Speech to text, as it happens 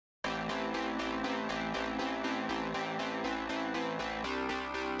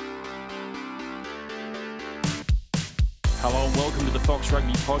Hello and welcome to the Fox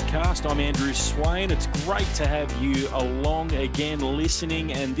Rugby Podcast. I'm Andrew Swain. It's great to have you along again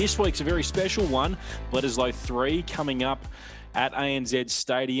listening, and this week's a very special one. Bledisloe 3 coming up at ANZ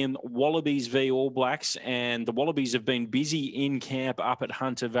Stadium, Wallabies v All Blacks, and the Wallabies have been busy in camp up at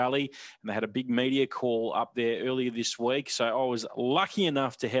Hunter Valley, and they had a big media call up there earlier this week. So I was lucky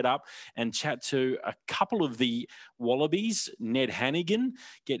enough to head up and chat to a couple of the Wallabies, Ned Hanigan,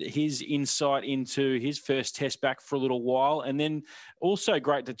 get his insight into his first test back for a little while, and then also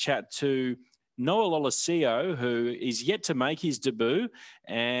great to chat to Noah Lolesio, who is yet to make his debut,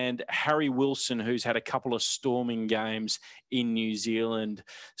 and Harry Wilson, who's had a couple of storming games in New Zealand.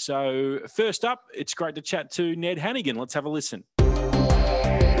 So first up, it's great to chat to Ned Hanigan. Let's have a listen.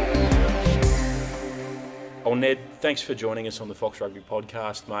 Oh, Ned, thanks for joining us on the Fox Rugby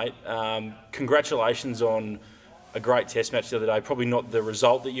Podcast, mate. Congratulations on a great test match the other day. Probably not the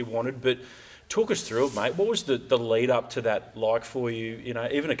result that you wanted, but talk us through it, mate. What was the lead up to that like for you,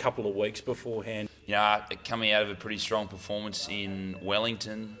 even a couple of weeks beforehand? Yeah, coming out of a pretty strong performance in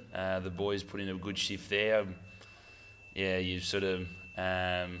Wellington, the boys put in a good shift there. You sort of...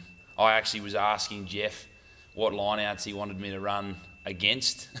 I actually was asking Jeff what lineouts he wanted me to run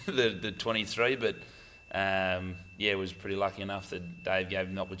against the 23, but was pretty lucky enough that Dave gave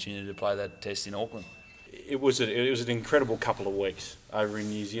him the opportunity to play that test in Auckland. It was an incredible couple of weeks over in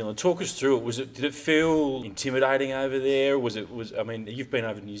New Zealand. Talk us through it. Did it feel intimidating over there? You've been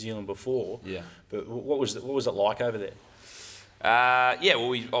over New Zealand before. Yeah. But what was it like over there?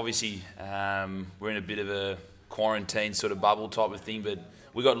 We obviously we're in a bit of a quarantine sort of bubble type of thing, but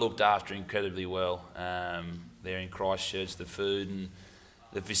we got looked after incredibly well. There in Christchurch, the food and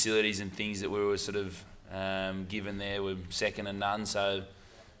the facilities and things that we were sort of given there were second to none. So.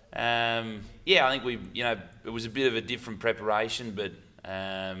 I think it was a bit of a different preparation, but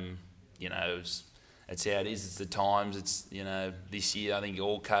that's how it is. It's the times. It's this year I think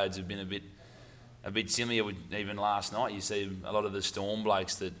all codes have been a bit similar. With even last night, you see a lot of the Storm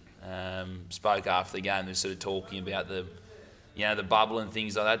blokes that spoke after the game. They're sort of talking about the bubble and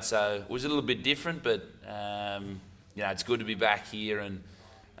things like that. So it was a little bit different, but it's good to be back here and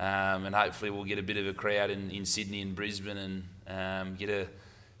hopefully we'll get a bit of a crowd in Sydney and Brisbane and get a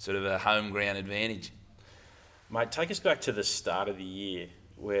sort of a home ground advantage. Mate, take us back to the start of the year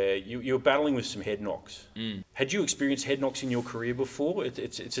where you were battling with some head knocks. Had you experienced head knocks in your career before?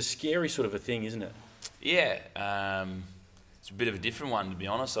 It's a scary sort of a thing, isn't it? Yeah, it's a bit of a different one, to be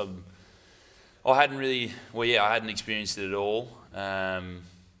honest. I hadn't experienced it at all. And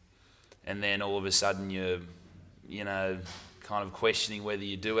then all of a sudden you're kind of questioning whether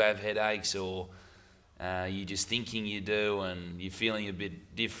you do have headaches or you're just thinking you do, and you're feeling a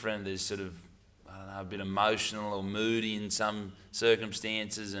bit different. There's sort of, a bit emotional or moody in some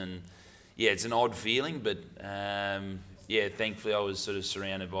circumstances, and it's an odd feeling. But thankfully I was sort of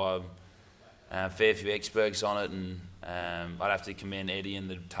surrounded by a fair few experts on it, and I'd have to commend Eddie and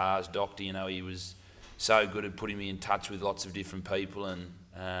the TARS doctor. He was so good at putting me in touch with lots of different people, and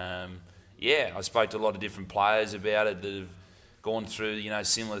I spoke to a lot of different players about it that have gone through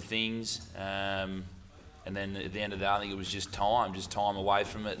similar things. And then at the end of the day, I think it was just time away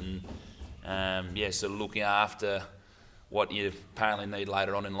from it, and sort of looking after what you apparently need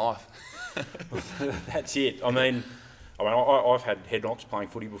later on in life. That's it. I've had head knocks playing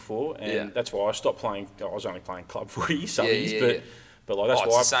footy before, and that's why I stopped playing. I was only playing club footy some days, but that's why.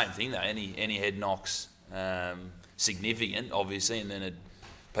 It's the same thing though. Any head knocks significant, obviously, and then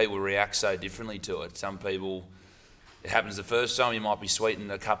people react so differently to it. Some people. It happens the first time, you might be sweet in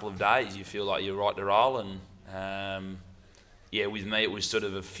a couple of days, you feel like you're right to roll, and with me it was sort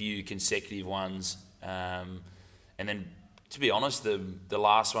of a few consecutive ones, and then to be honest, the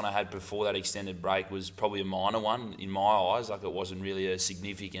last one I had before that extended break was probably a minor one in my eyes. Like, it wasn't really a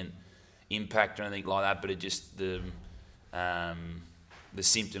significant impact or anything like that, but it just the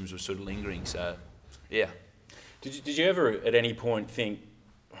symptoms were sort of lingering. So Did you ever at any point think,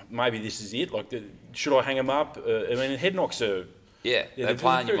 maybe this is it? Like, should I hang them up? Head knocks are... they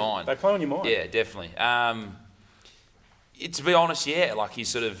play on your mind. They play on your mind. Yeah, definitely. To be honest, like you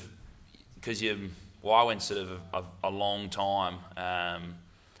sort of... Because I went sort of a long time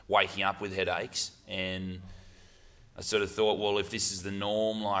waking up with headaches, and I sort of thought, well, if this is the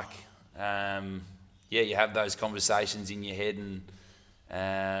norm, you have those conversations in your head, and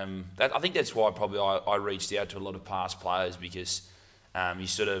I think that's why probably I reached out to a lot of past players, because you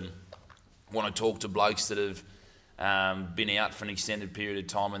sort of want to talk to blokes that have been out for an extended period of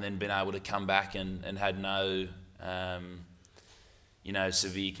time and then been able to come back and had no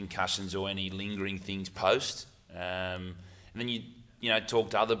severe concussions or any lingering things post. And then you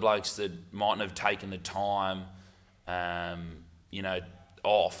talk to other blokes that mightn't have taken the time you know,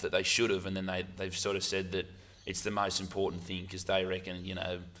 off that they should have, and then they've sort of said that it's the most important thing because they reckon, you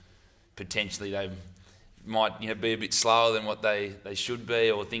know, potentially they might, you know, be a bit slower than what they should be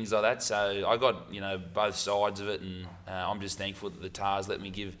or things like that. So I got, you know, both sides of it, and I'm just thankful that the TARs let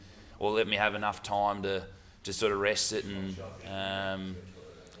me have enough time to sort of rest it, and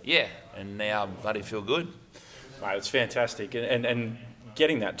and now I bloody feel good. Mate, it's fantastic, and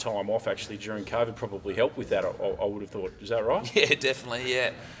getting that time off actually during COVID probably helped with that, I would have thought. Is that right? Yeah, definitely,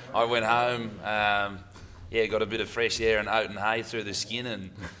 yeah. I went home, got a bit of fresh air and oat and hay through the skin,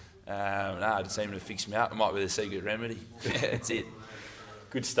 and it seemed to fix me up. It might be the secret remedy. Yeah, that's it.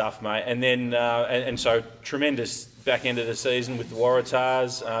 Good stuff, mate. And then, and so tremendous back end of the season with the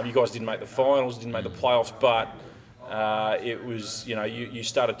Waratahs. You guys didn't make the finals, didn't make the playoffs, but it was, you know, you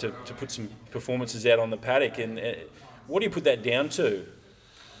started to put some performances out on the paddock. And what do you put that down to?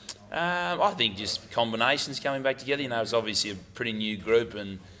 I think just combinations coming back together. You know, it's obviously a pretty new group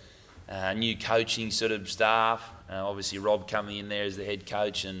and new coaching sort of staff. Obviously, Rob coming in there as the head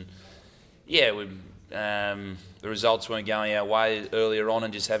coach, and the results weren't going our way earlier on,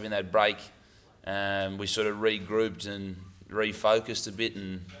 and just having that break, we sort of regrouped and refocused a bit,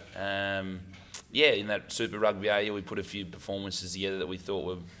 and in that Super Rugby A year, we put a few performances together that we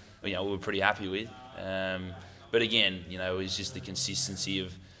thought we were pretty happy with. But again, you know, it was just the consistency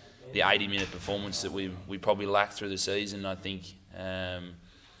of the 80-minute performance that we probably lacked through the season. I think,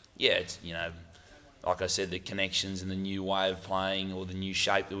 it's, you know, like I said, the connections and the new way of playing, or the new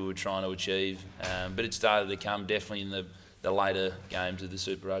shape that we were trying to achieve. But it started to come definitely in the later games of the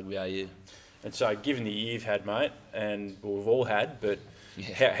Super Rugby A year. And so, given the year you've had, mate, and we've all had, but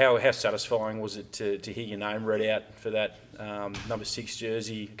how satisfying was it to hear your name read out for that number 6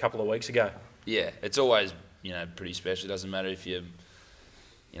 jersey a couple of weeks ago? Yeah, it's always, you know, pretty special. It doesn't matter if you're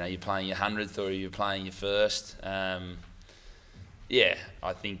playing your 100th or you're playing your first. I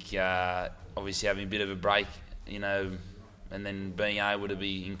think obviously having a bit of a break, you know, and then being able to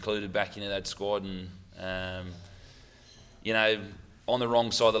be included back into that squad, and you know, on the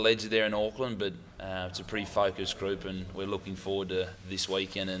wrong side of the ledger there in Auckland, but it's a pretty focused group, and we're looking forward to this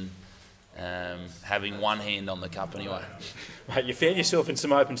weekend and having one hand on the cup anyway. Mate, you found yourself in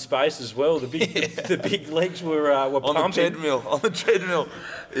some open space as well. The big legs were pumping. On the treadmill.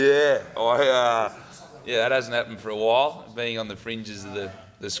 Yeah, that hasn't happened for a while. Being on the fringes of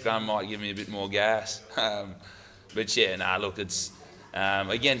the scrum might give me a bit more gas. Look, it's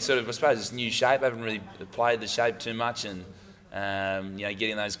again sort of, I suppose it's new shape. I haven't really played the shape too much, and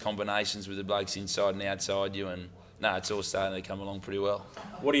getting those combinations with the blokes inside and outside you, and it's all starting to come along pretty well.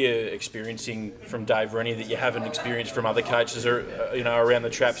 What are you experiencing from Dave Rennie that you haven't experienced from other coaches, or around the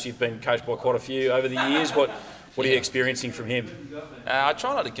traps? You've been coached by quite a few over the years. What are you experiencing from him? I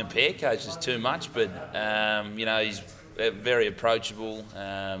try not to compare coaches too much, but he's very approachable.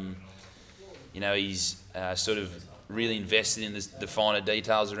 He's sort of really invested in the finer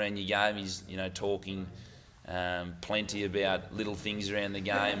details around your game. He's talking plenty about little things around the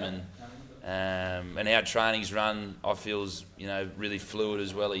game, and how training's run, I feel, is really fluid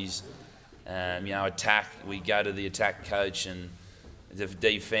as well. He's attack. We go to the attack coach, and the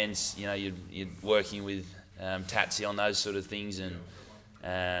defence. You're working with Tatsy on those sort of things, and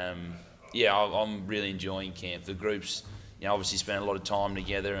I'm really enjoying camp. The groups, obviously spent a lot of time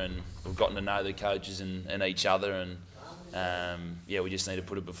together, and we've gotten to know the coaches and each other, and we just need to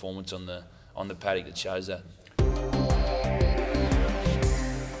put a performance on the paddock that shows that.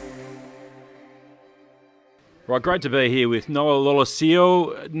 Right, great to be here with Noah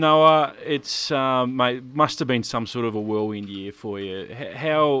Lolesio. Noah, it's must have been some sort of a whirlwind year for you.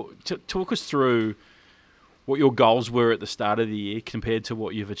 Talk us through what your goals were at the start of the year compared to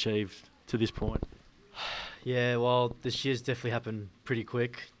what you've achieved to this point. Yeah, well, this year's definitely happened pretty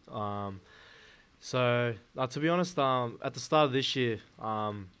quick. To be honest, at the start of this year,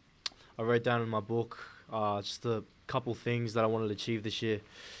 I wrote down in my book just a couple things that I wanted to achieve this year.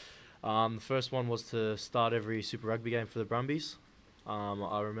 The first one was to start every Super Rugby game for the Brumbies.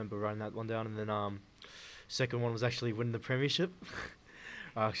 I remember writing that one down, and then second one was actually winning the premiership.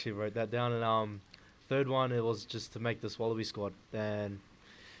 I actually wrote that down, and third one, it was just to make this Wallaby squad, and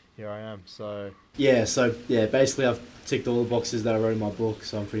here I am. So basically I've ticked all the boxes that I wrote in my book,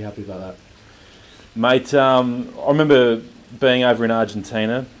 so I'm pretty happy about that. Mate, I remember being over in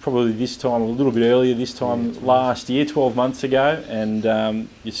Argentina, probably this time, a little bit earlier, this time last year, 12 months ago, and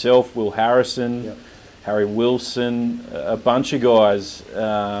yourself, Will Harrison, Harry Wilson, a bunch of guys,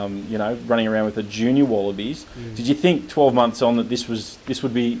 running around with the junior Wallabies. Did you think 12 months on that this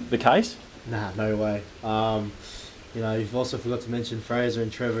would be the case? Nah, no way. You've also forgot to mention Fraser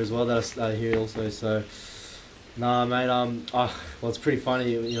and Trevor as well, that I hear also. So, Nah, mate. Well, it's pretty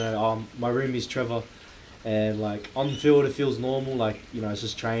funny. My roomie's Trevor, and like on the field, it feels normal. Like it's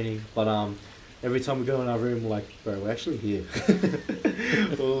just training. But every time we go in our room, we're like, bro, we're actually here.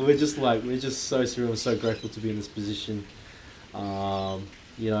 Well, we're just so surreal. We're so grateful to be in this position. So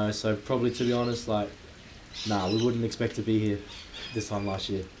probably to be honest, like, nah, we wouldn't expect to be here this time last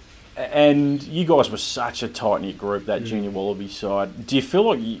year. And you guys were such a tight-knit group, that junior Wallabies side. Do you feel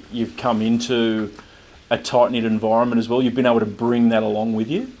like you've come into a tight-knit environment as well? You've been able to bring that along with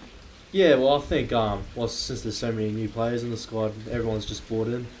you? Yeah, well, I think since there's so many new players in the squad, everyone's just bought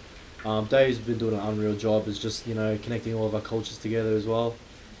in. Dave's been doing an unreal job. Is just connecting all of our cultures together as well.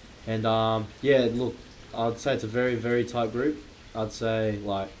 And look, I'd say it's a very, very tight group. I'd say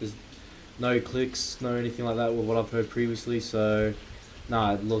like there's no cliques, no anything like that with what I've heard previously. So,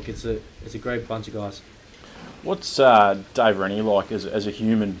 look, it's a great bunch of guys. What's Dave Rennie like as a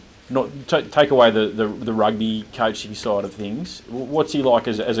human? Not take away the rugby coaching side of things. What's he like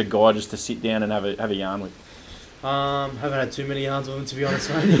as a guy, just to sit down and have a yarn with? Haven't had too many yarns with him, to be honest,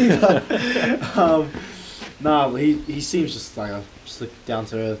 mate. He seems just like a down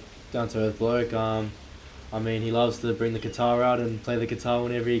to earth bloke. He loves to bring the guitar out and play the guitar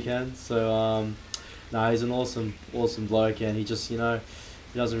whenever he can. So he's an awesome bloke, and he just he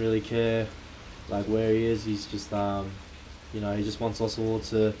doesn't really care like where he is. He's just he just wants us all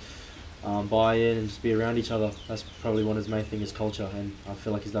to buy in and just be around each other. That's probably one of his main things, is culture, and I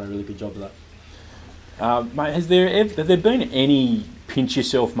feel like he's done a really good job of that. Mate, have there been any pinch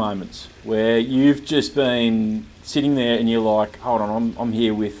yourself moments where you've just been sitting there and you're like, hold on, I'm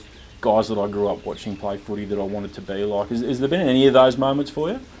here with guys that I grew up watching play footy that I wanted to be like? Has there been any of those moments for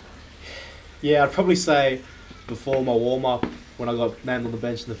you? Yeah, I'd probably say before my warm-up, when I got named on the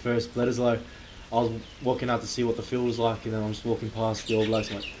bench in the first Bledisloe, I was walking out to see what the field was like, and then I'm just walking past the All Blacks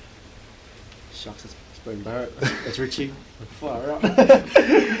and like, shucks, that's Braden Barrett, that's Richie. Fire out.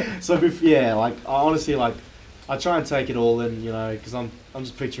 So I honestly I try and take it all in, because I'm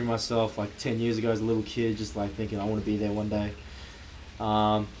just picturing myself like 10 years ago as a little kid, just like thinking I want to be there one day.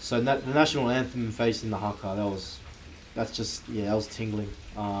 So the national anthem facing the haka, that was tingling.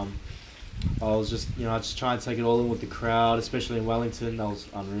 I was just just try and take it all in with the crowd, especially in Wellington. That was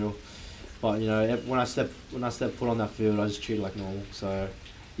unreal. But when I step foot on that field, I just treat it like normal. So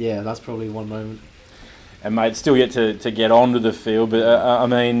yeah, that's probably one moment. And mate, still yet to get onto the field, but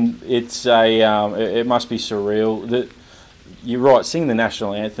it's it must be surreal. That you're right, singing the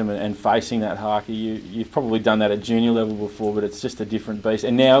national anthem and facing that haka. You've probably done that at junior level before, but it's just a different beast.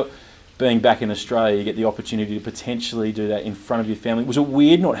 And now, being back in Australia, you get the opportunity to potentially do that in front of your family. Was it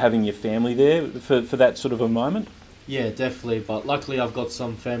weird not having your family there for that sort of a moment? Yeah, definitely. But luckily, I've got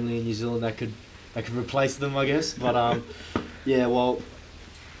some family in New Zealand that could replace them, I guess. But yeah, well,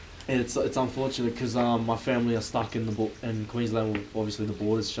 it's unfortunate because my family are stuck in Queensland with obviously the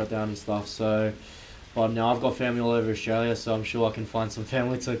borders shut down and stuff. So, but now I've got family all over Australia, so I'm sure I can find some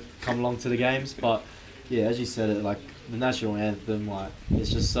family to come along to the games. But yeah, as you said, it like the national anthem, like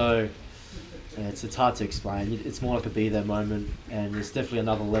it's just so. It's hard to explain. It's more like a be there moment, and it's definitely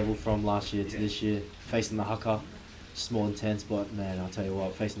another level from last year to this year. Facing the haka, it's more intense, but man, I'll tell you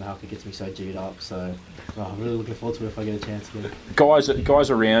what, facing the haka gets me so G'd up. So I'm really looking forward to it if I get a chance again. Guys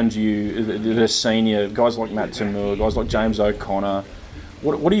around you, the senior guys like Matt Tamur, guys like James O'Connor.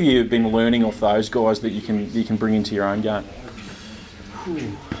 What have you been learning off those guys that you can bring into your own game?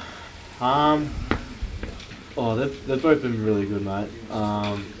 They've both been really good, mate.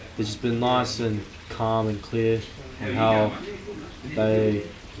 They've just been nice and calm and clear on how they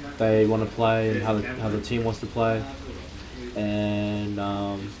want to play and how the team wants to play. And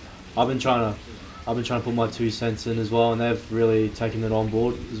I've been trying to put my 2 cents in as well, and they've really taken it on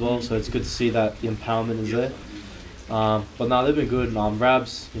board as well. So it's good to see that the empowerment is there. But no, they've been good.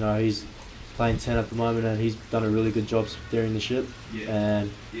 Rabs, he's playing 10 at the moment, and he's done a really good job steering the ship. And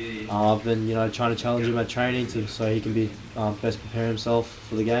I've been, trying to challenge him at training so he can be best prepare himself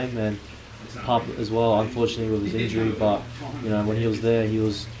for the game. And Pup as well, unfortunately with his injury, but when he was there, he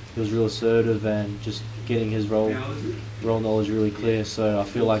was real assertive and just getting his role knowledge really clear. So I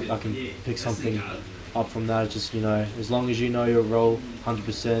feel like I can pick something up from that. Just as long as you know your role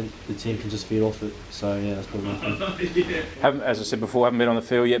 100%, the team can just feed off it. So yeah, that's probably my thing. As I said before, I haven't been on the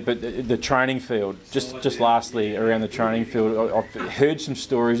field yet, but the training field. Just lastly, around the training field, I've heard some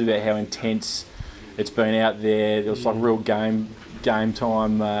stories about how intense it's been out there. There was like real game time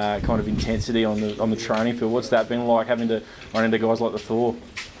kind of intensity on the training field. What's that been like, having to run into guys like the Thor?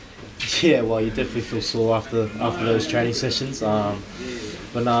 Yeah, well, you definitely feel sore after those training sessions.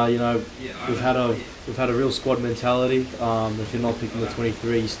 But we've had a real squad mentality. If you're not picking the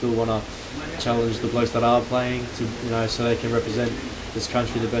 23, you still want to challenge the blokes that are playing to so they can represent this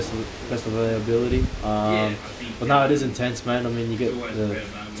country the best of their ability. But no, it is intense, man. I mean, you get the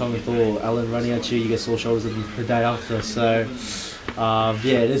Tom and Thor, Alan running at you. You get sore shoulders the day after. So it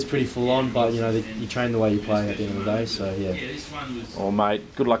is pretty full on. But you train the way you play at the end of the day. So yeah. Well,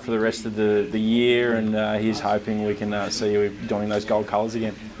 mate, good luck for the rest of the year, and here's hoping we can see you donning those gold colours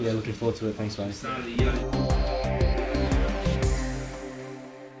again. Yeah, looking forward to it. Thanks, mate.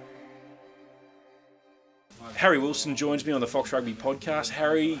 Harry Wilson joins me on the Fox Rugby podcast.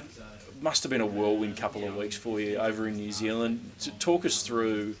 Harry, must have been a whirlwind couple of weeks for you over in New Zealand. Talk us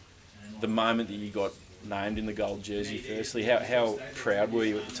through the moment that you got named in the gold jersey firstly. How proud were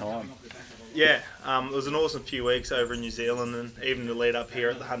you at the time? Yeah, it was an awesome few weeks over in New Zealand and even the lead up here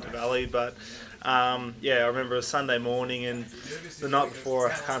at the Hunter Valley. But I remember it was Sunday morning and the night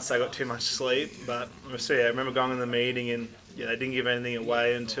before, I can't say I got too much sleep, but I remember going in the meeting and they didn't give anything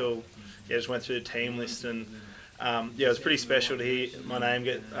away until just went through the team list, and it was pretty special to hear my name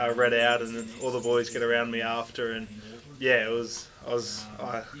get read out and all the boys get around me after, and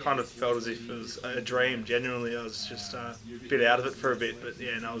I kind of felt as if it was a dream. Genuinely, I was just a bit out of it for a bit, but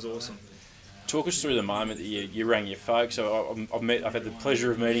it was awesome. Talk us through the moment that you rang your folks. So I've had the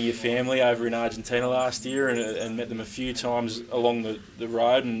pleasure of meeting your family over in Argentina last year and met them a few times along the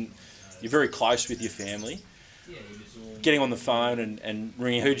road, and you're very close with your family. Getting on the phone and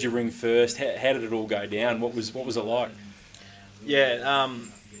ringing, who'd you ring first? How did it all go down? What was it like?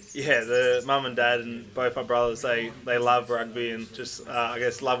 The mum and dad and both my brothers, they love rugby and just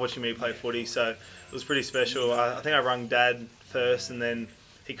love watching me play footy. So it was pretty special. I think I rung Dad first, and then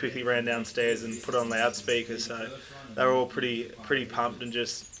he quickly ran downstairs and put on loudspeaker. So they were all pretty pumped and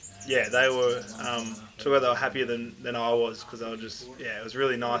they were they were happier than I was, because it was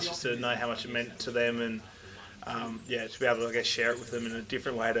really nice just to know how much it meant to them, and to be able to share it with them in a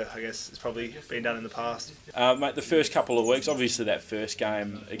different way to it's probably been done in the past. Mate, the first couple of weeks, obviously that first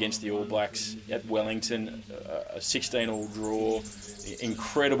game against the All Blacks at Wellington, a 16-all draw,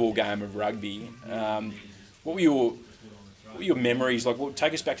 incredible game of rugby. What were your memories like?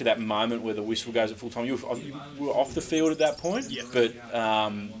 Take us back to that moment where the whistle goes at full time. You were off the field at that point, yeah. But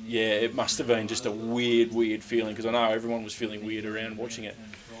it must have been just a weird feeling, because I know everyone was feeling weird around watching it.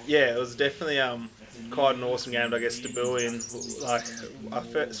 Yeah, it was definitely quite an awesome game, I guess, to be in. I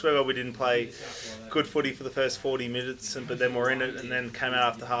swear we didn't play good footy for the first 40 minutes, but then we're in it, and then came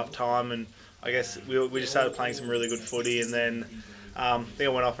out after half time, and I guess we just started playing some really good footy, and then I think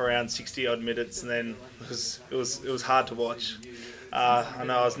I went off around 60 odd minutes, and then it was hard to watch. I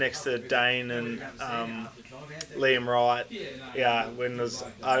know I was next to Dane and Liam Wright, when it was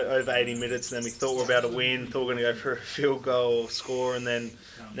over 80 minutes, and then we thought we were about to win, thought we were going to go for a field goal or score, and then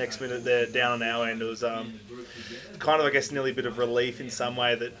next minute they're down on our end. It was nearly a bit of relief in some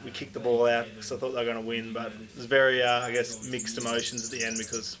way that we kicked the ball out, because I thought they were going to win, but it was very, mixed emotions at the end,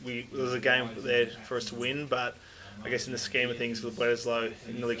 because it was a game there for us to win, but I guess in the scheme of things for the Bledisloe,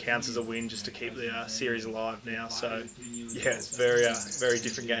 it nearly counts as a win just to keep the series alive now. So, it's a very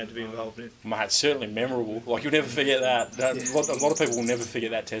different game to be involved in. Mate, it's certainly memorable. You'll never forget that. A lot of people will never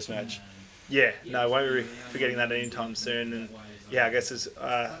forget that Test match. Yeah, no, won't be forgetting that anytime soon. And I guess it's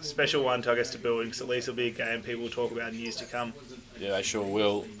a special one to build, because at least it'll be a game people will talk about in years to come. Yeah, they sure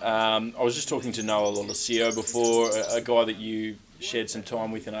will. I was just talking to Noah Lolesio before, a guy that you shared some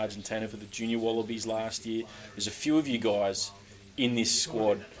time with in Argentina for the junior Wallabies last year. There's a few of you guys in this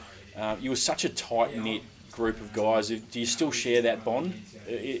squad. You were such a tight-knit group of guys. Do you still share that bond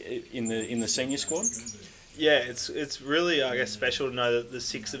in the senior squad? Yeah, it's really, special to know that the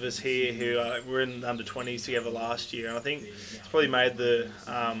six of us here who were in the under-20s together last year, and I think it's probably made the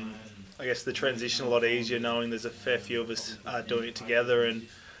transition a lot easier, knowing there's a fair few of us doing it together. And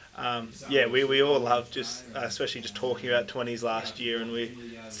we all love especially just talking about 20s last year, and we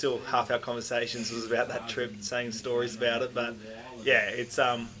still half our conversations was about that trip, saying stories about it. But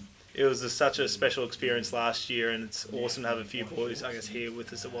it was such a special experience last year, and it's awesome to have a few boys, here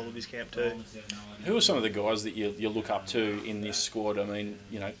with us at Wallabies camp too. Who are some of the guys that you look up to in this squad? I mean,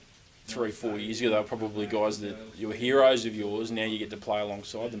 3-4 years ago, they were probably guys that you were heroes of yours. Now you get to play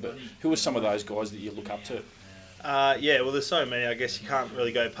alongside them. But who are some of those guys that you look up to? There's so many. I guess you can't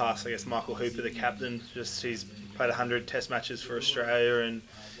really go past, Michael Hooper, the captain. He's played 100 Test matches for Australia, and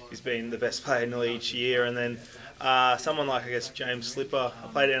he's been the best player nearly each year. And then someone like, James Slipper. I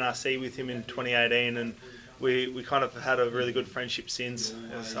played NRC with him in 2018, and we kind of had a really good friendship since.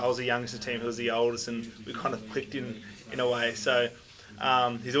 I was the youngest of the team, he was the oldest, and we kind of clicked in a way. So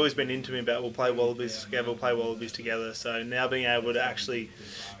he's always been into me about we'll play Wallabies together. So now being able to actually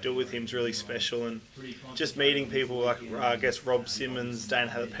do it with him is really special, and just meeting people like I guess Rob Simmons, Dane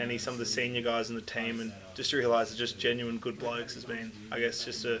Halfpenny, some of the senior guys in the team, and just to realise they're just genuine good blokes has been, I guess,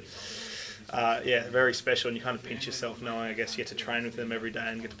 just a very special. And you kind of pinch yourself knowing, I guess, you get to train with them every day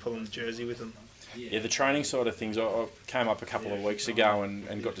and get to pull on the jersey with them. Yeah, the training side of things, I came up a couple of weeks ago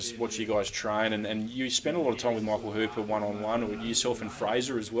and got to watch you guys train, and you spent a lot of time with Michael Hooper one-on-one, or yourself and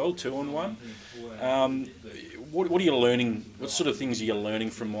Fraser as well, 2-on-1. What are you learning? What sort of things are you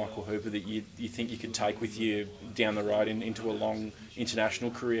learning from Michael Hooper that you think you could take with you down the road into a long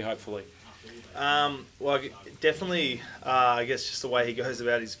international career, hopefully? Well, definitely, I guess just the way he goes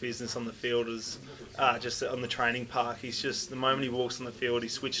about his business on the field is just on the training park. He's just, the moment he walks on the field,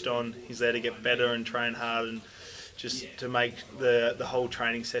 he's switched on. He's there to get better and train hard and just to make the whole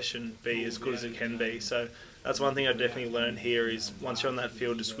training session be as good as it can be. So that's one thing I definitely learned here is once you're on that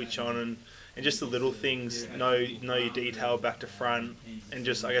field to switch on and just the little things, know your detail back to front, and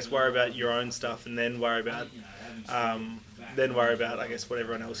just, I guess, worry about your own stuff and then worry about I guess, what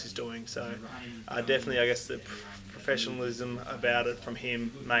everyone else is doing. So definitely, I guess, the professionalism about it from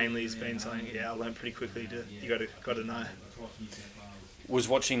him mainly has been something, I learned pretty quickly. You got to know. Was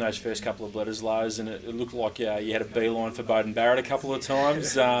watching those first couple of letters, Lows, and it looked like you had a beeline for Beauden Barrett a couple of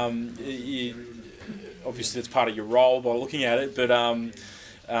times. Obviously, that's part of your role by looking at it, but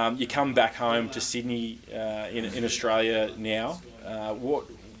you come back home to Sydney in Australia now.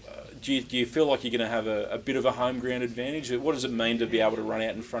 Do you feel like you're going to have a bit of a home ground advantage? What does it mean to be able to run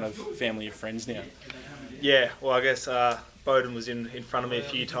out in front of family and friends now? Yeah, well, I guess Beauden was in front of me a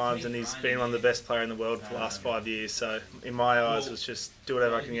few times, and he's been one of the best players in the world for the last 5 years. So in my eyes, it was just do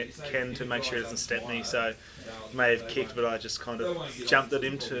whatever I can to make sure he doesn't step me. So he may have kicked, but I just kind of jumped at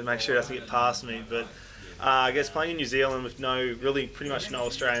him to make sure he doesn't get past me. But I guess playing in New Zealand with pretty much no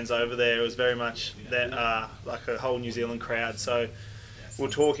Australians over there, it was very much that like a whole New Zealand crowd. So we're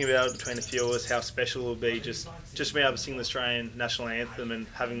talking about it between a few of us how special it will be just being able to sing the Australian national anthem and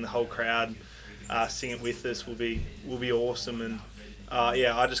having the whole crowd sing it with us will be awesome. And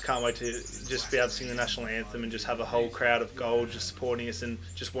I just can't wait to just be able to sing the national anthem and just have a whole crowd of gold just supporting us and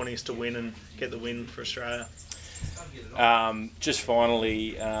just wanting us to win and get the win for Australia. Just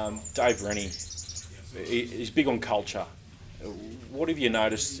finally, Dave Rennie, he's big on culture. What have you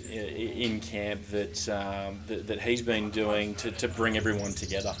noticed in camp that he's been doing to bring everyone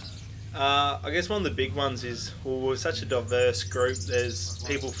together? I guess one of the big ones is we're such a diverse group. There's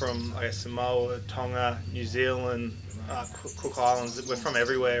people from, I guess, Samoa, Tonga, New Zealand, Cook Islands. We're from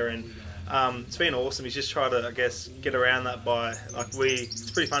everywhere, and it's been awesome. He's just tried to, I guess, get around that by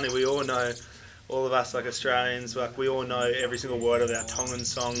it's pretty funny. We all know, all of us like Australians, we all know every single word of our Tongan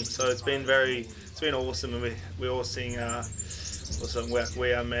song. So it's been awesome, and we all sing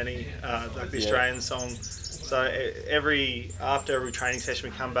We Are Many, the Australian song. So after every training session,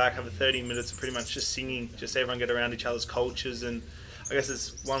 we come back, have 30 minutes of pretty much just singing, just everyone get around each other's cultures, and I guess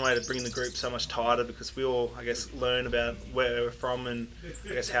it's one way to bring the group so much tighter because we all, I guess, learn about where we're from and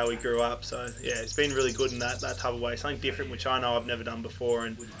I guess how we grew up. So it's been really good in that type of way. Something different, which I know I've never done before,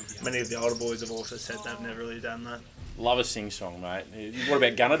 and many of the older boys have also said they've never really done that. Love a sing song, mate. What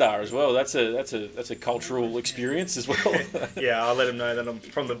about Gunnedah as well? That's a cultural experience as well. Yeah, I'll let him know that I'm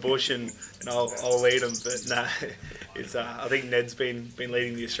from the bush and I'll lead him. But no, it's I think Ned's been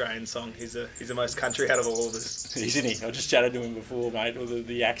leading the Australian song. He's the most country out of all of us. Isn't he? I just chatted to him before, mate. With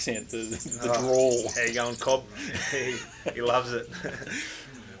the accent, the drawl. How you going, Cobb? He loves it.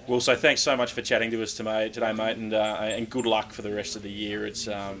 Well, so thanks so much for chatting to us today, mate, and good luck for the rest of the year. It's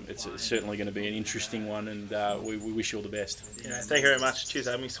certainly going to be an interesting one, and we wish you all the best. Yeah, thank you very much. Cheers,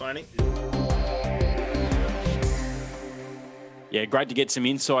 having me, Swaney. Yeah, great to get some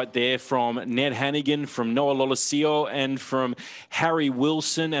insight there from Ned Hanigan, from Noah Lolesio, and from Harry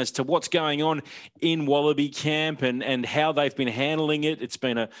Wilson as to what's going on in Wallaby camp and how they've been handling it. It's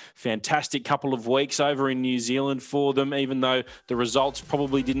been a fantastic couple of weeks over in New Zealand for them, even though the results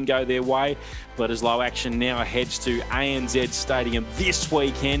probably didn't go their way. But as Low Action now heads to ANZ Stadium this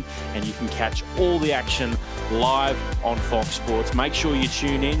weekend, and you can catch all the action live on Fox Sports. Make sure you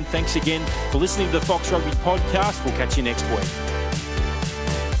tune in. Thanks again for listening to the Fox Rugby podcast. We'll catch you next week.